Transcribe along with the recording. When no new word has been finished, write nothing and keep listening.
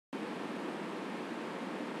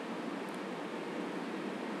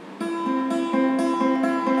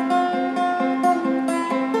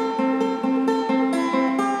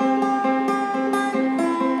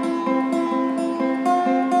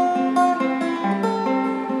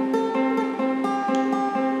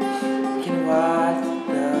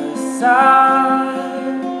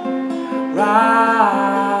sunrise,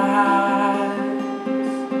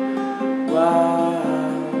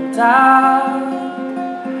 world dark,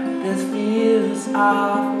 there's fields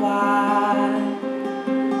of white.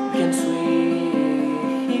 We can swim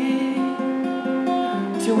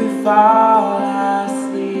till we fall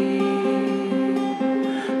asleep,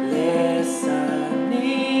 listening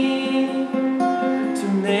to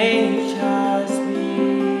nature's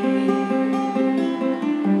beat.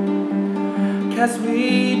 'Cause we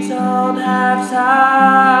don't have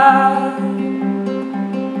time,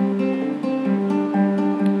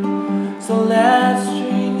 so let's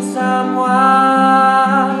drink some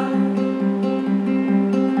wine.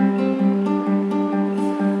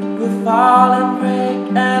 We'll fall and break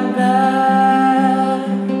and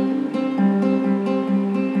bend.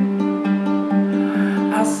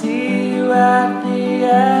 I'll see you at the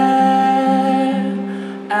end,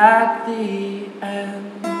 at the end.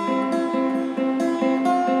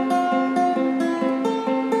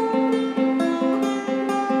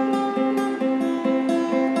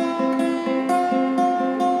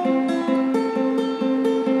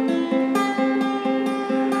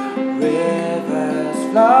 Rivers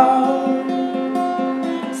flow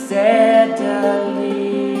steadily,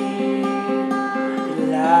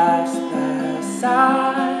 life's the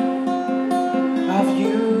sigh of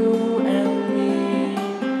you and me.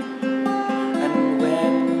 And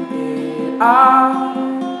when it all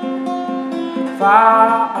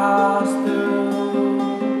falls through,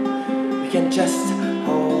 we can just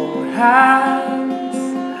hold hands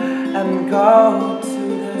and go to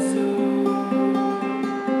the zoo.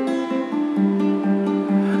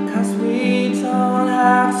 'Cause we don't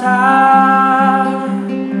have time,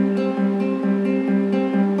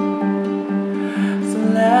 so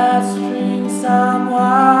let's drink some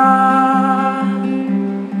wine.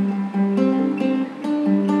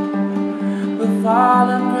 We'll fall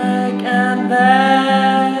and break and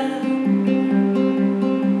bend.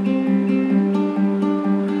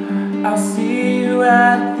 I'll see you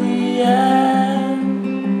at the end,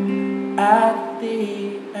 at the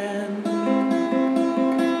end.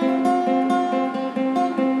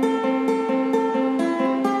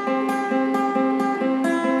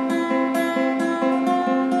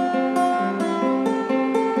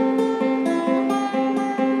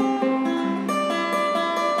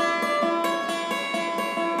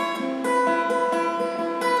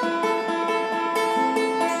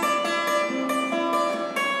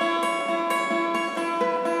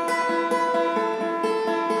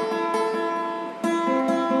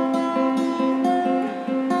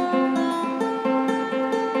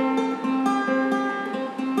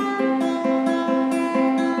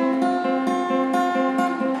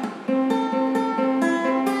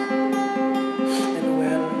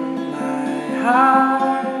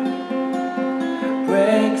 Heart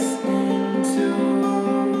breaks in two,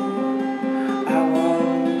 I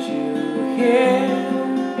want you here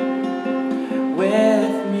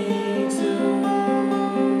with me too.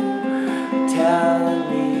 Tell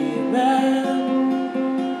me when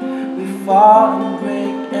we fall